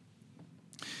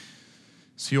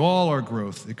 See, all our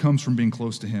growth, it comes from being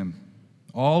close to him.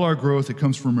 All our growth, it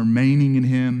comes from remaining in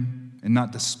him and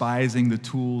not despising the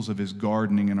tools of his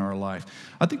gardening in our life.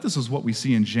 I think this is what we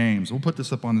see in James. We'll put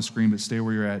this up on the screen, but stay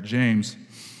where you're at. James,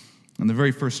 in the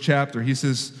very first chapter, he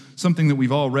says something that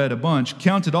we've all read a bunch.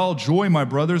 Count it all joy, my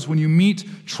brothers, when you meet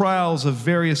trials of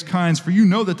various kinds, for you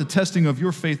know that the testing of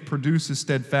your faith produces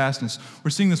steadfastness.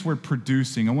 We're seeing this word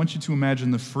producing. I want you to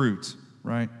imagine the fruit,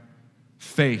 right?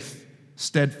 Faith.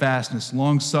 Steadfastness,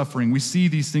 long-suffering. We see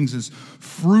these things as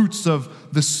fruits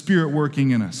of the Spirit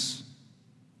working in us.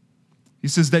 He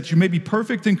says that you may be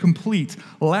perfect and complete,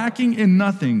 lacking in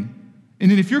nothing.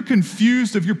 And if you're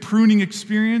confused of your pruning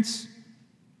experience,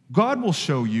 God will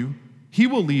show you. He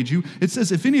will lead you. It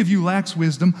says, if any of you lacks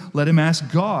wisdom, let him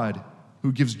ask God,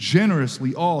 who gives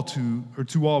generously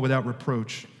to all without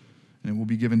reproach, and it will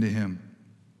be given to him.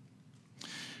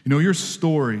 You know, your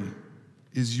story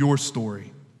is your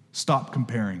story. Stop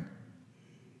comparing.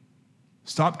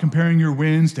 Stop comparing your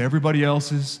wins to everybody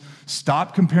else's.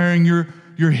 Stop comparing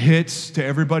your hits to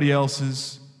everybody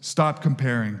else's. Stop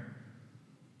comparing.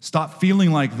 Stop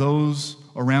feeling like those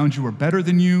around you are better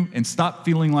than you, and stop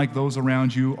feeling like those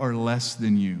around you are less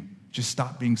than you. Just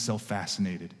stop being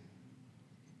self-fascinated.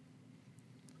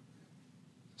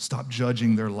 Stop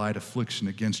judging their light affliction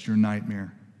against your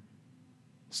nightmare.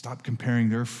 Stop comparing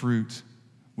their fruit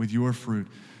with your fruit.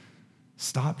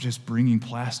 Stop just bringing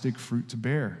plastic fruit to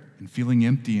bear and feeling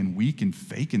empty and weak and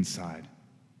fake inside.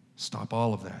 Stop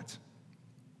all of that.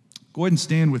 Go ahead and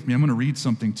stand with me. I'm going to read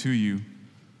something to you.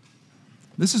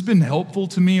 This has been helpful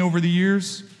to me over the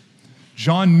years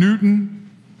John Newton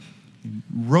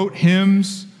wrote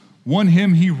hymns. One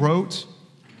hymn he wrote,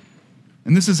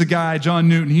 and this is a guy, John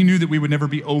Newton, he knew that we would never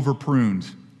be over-pruned.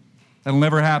 That'll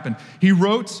never happen. He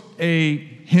wrote a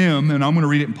hymn, and I'm going to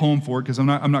read it in poem form because I'm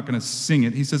not going to sing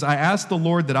it. He says, I asked the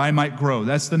Lord that I might grow.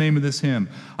 That's the name of this hymn.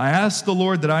 I asked the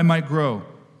Lord that I might grow.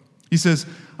 He says,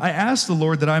 I asked the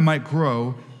Lord that I might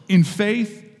grow in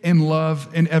faith and love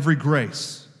and every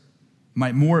grace,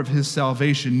 might more of his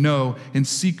salvation know and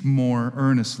seek more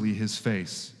earnestly his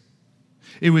face.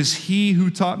 It was he who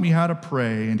taught me how to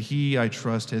pray, and he, I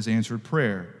trust, has answered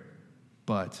prayer.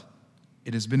 But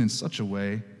it has been in such a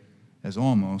way as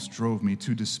almost drove me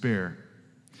to despair.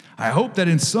 I hope that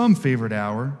in some favored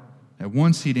hour, at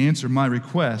once he'd answer my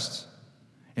request,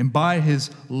 and by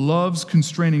his love's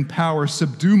constraining power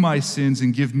subdue my sins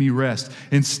and give me rest.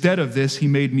 Instead of this, he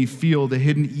made me feel the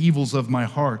hidden evils of my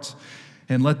heart,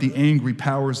 and let the angry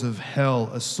powers of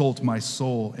hell assault my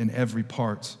soul in every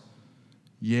part.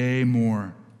 Yea,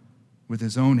 more, with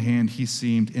his own hand he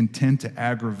seemed intent to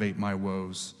aggravate my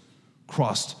woes,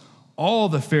 crossed all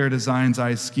the fair designs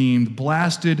I schemed,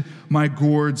 blasted my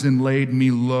gourds and laid me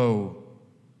low.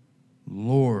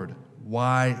 Lord,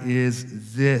 why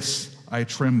is this? I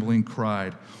trembling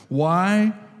cried.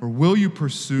 Why, or will you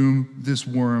pursue this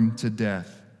worm to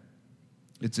death?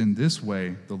 It's in this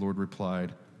way, the Lord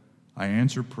replied, I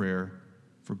answer prayer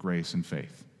for grace and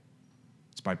faith.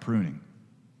 It's by pruning.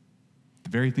 The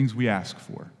very things we ask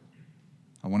for.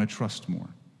 I want to trust more.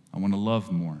 I want to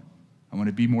love more. I want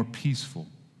to be more peaceful.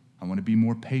 I want to be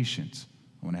more patient.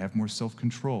 I want to have more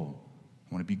self-control.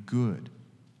 I want to be good.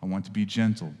 I want to be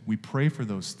gentle. We pray for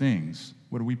those things.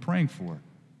 What are we praying for?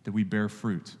 That we bear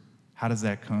fruit. How does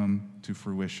that come to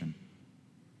fruition?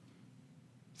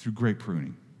 Through great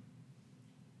pruning.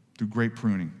 Through great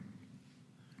pruning.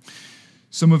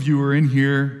 Some of you are in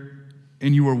here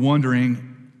and you are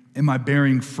wondering, am I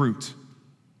bearing fruit?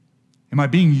 Am I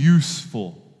being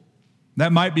useful?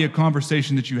 That might be a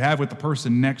conversation that you have with the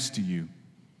person next to you,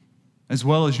 as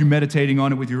well as you meditating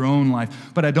on it with your own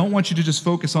life. But I don't want you to just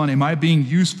focus on, am I being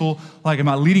useful? Like, am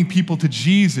I leading people to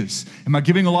Jesus? Am I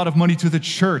giving a lot of money to the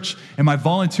church? Am I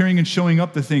volunteering and showing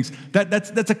up to things?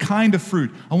 That's a kind of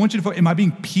fruit. I want you to focus, am I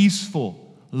being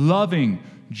peaceful, loving,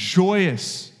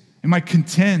 joyous? Am I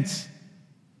content?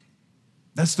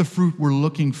 That's the fruit we're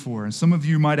looking for. And some of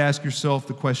you might ask yourself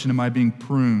the question, am I being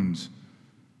pruned?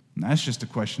 And that's just a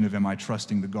question of, am I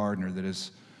trusting the gardener that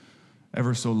is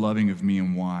ever so loving of me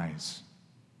and wise?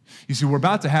 You see, we're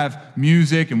about to have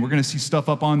music, and we're going to see stuff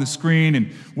up on the screen,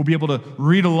 and we'll be able to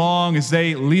read along as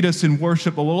they lead us in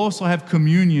worship, but we'll also have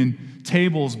communion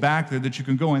tables back there that you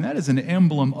can go in. That is an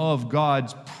emblem of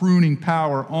God's pruning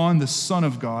power on the Son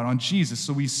of God, on Jesus.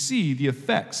 So we see the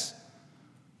effects,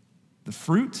 the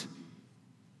fruit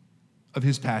of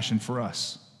his passion for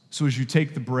us. So as you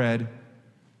take the bread,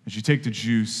 as you take the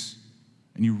juice,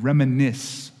 and you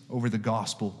reminisce over the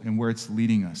gospel and where it's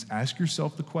leading us, ask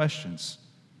yourself the questions.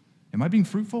 Am I being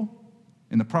fruitful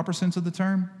in the proper sense of the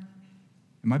term?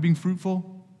 Am I being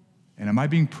fruitful? And am I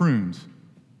being pruned?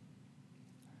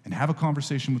 And have a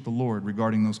conversation with the Lord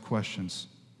regarding those questions.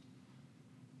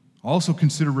 Also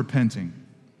consider repenting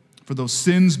for those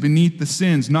sins beneath the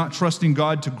sins, not trusting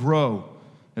God to grow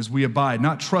as we abide,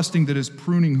 not trusting that his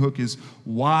pruning hook is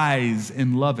wise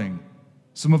and loving.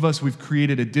 Some of us, we've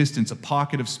created a distance, a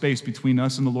pocket of space between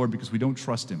us and the Lord because we don't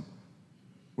trust him.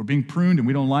 We're being pruned and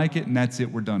we don't like it, and that's it,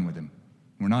 we're done with him.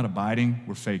 We're not abiding,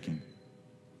 we're faking.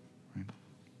 Right?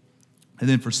 And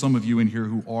then for some of you in here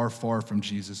who are far from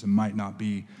Jesus and might not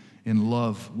be in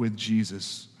love with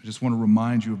Jesus, I just want to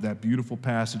remind you of that beautiful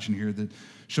passage in here that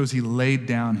shows he laid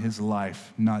down his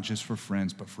life, not just for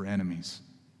friends, but for enemies.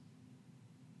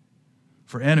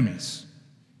 For enemies.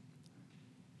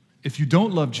 If you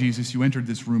don't love Jesus, you entered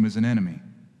this room as an enemy.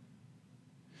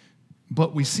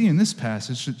 But we see in this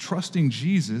passage that trusting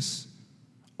Jesus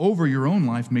over your own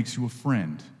life makes you a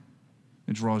friend.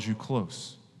 It draws you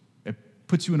close. It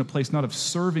puts you in a place not of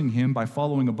serving him by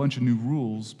following a bunch of new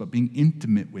rules, but being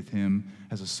intimate with him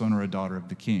as a son or a daughter of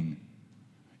the King.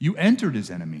 You entered as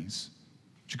enemies,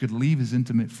 but you could leave as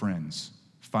intimate friends,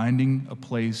 finding a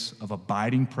place of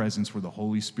abiding presence where the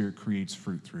Holy Spirit creates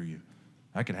fruit through you.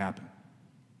 That could happen.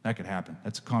 That could happen.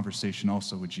 That's a conversation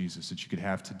also with Jesus that you could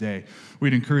have today.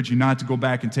 We'd encourage you not to go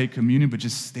back and take communion, but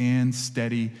just stand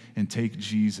steady and take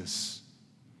Jesus.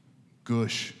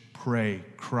 Gush, pray,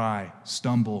 cry,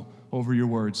 stumble over your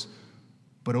words,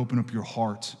 but open up your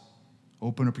heart.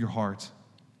 Open up your heart.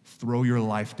 Throw your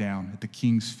life down at the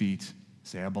King's feet.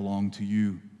 Say, I belong to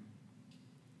you.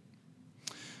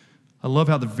 I love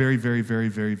how the very, very, very,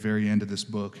 very, very end of this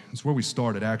book, it's where we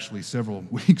started actually several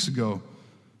weeks ago.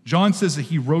 John says that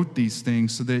he wrote these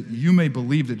things so that you may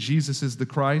believe that Jesus is the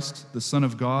Christ, the Son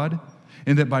of God,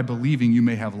 and that by believing you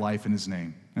may have life in his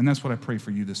name. And that's what I pray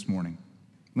for you this morning.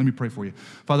 Let me pray for you.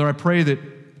 Father, I pray that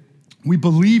we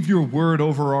believe your word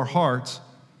over our hearts.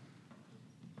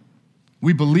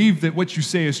 We believe that what you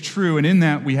say is true, and in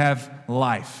that we have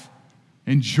life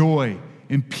and joy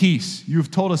and peace. You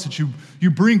have told us that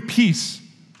you bring peace,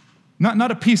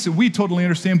 not a peace that we totally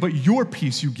understand, but your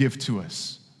peace you give to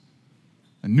us,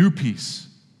 a new peace.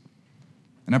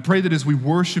 And I pray that as we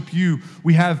worship you,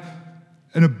 we have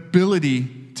an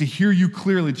ability to hear you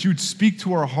clearly, that you'd speak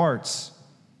to our hearts.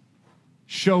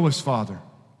 Show us, Father,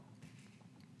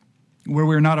 where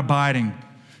we're not abiding.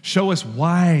 Show us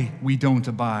why we don't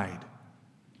abide.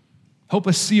 Help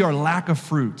us see our lack of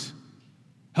fruit.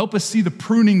 Help us see the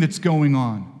pruning that's going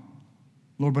on.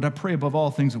 Lord, but I pray above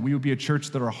all things that we would be a church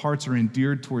that our hearts are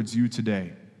endeared towards you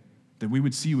today, that we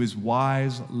would see you as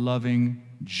wise, loving,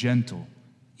 gentle,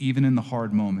 even in the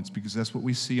hard moments, because that's what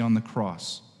we see on the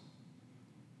cross.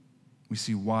 We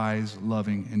see wise,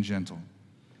 loving, and gentle.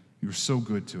 You're so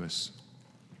good to us.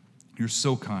 You're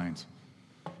so kind.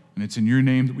 And it's in your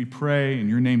name that we pray, in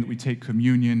your name that we take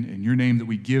communion, in your name that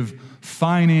we give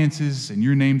finances, in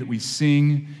your name that we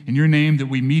sing, in your name that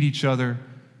we meet each other.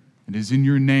 It is in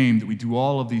your name that we do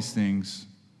all of these things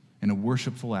in a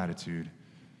worshipful attitude.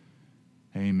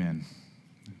 Amen.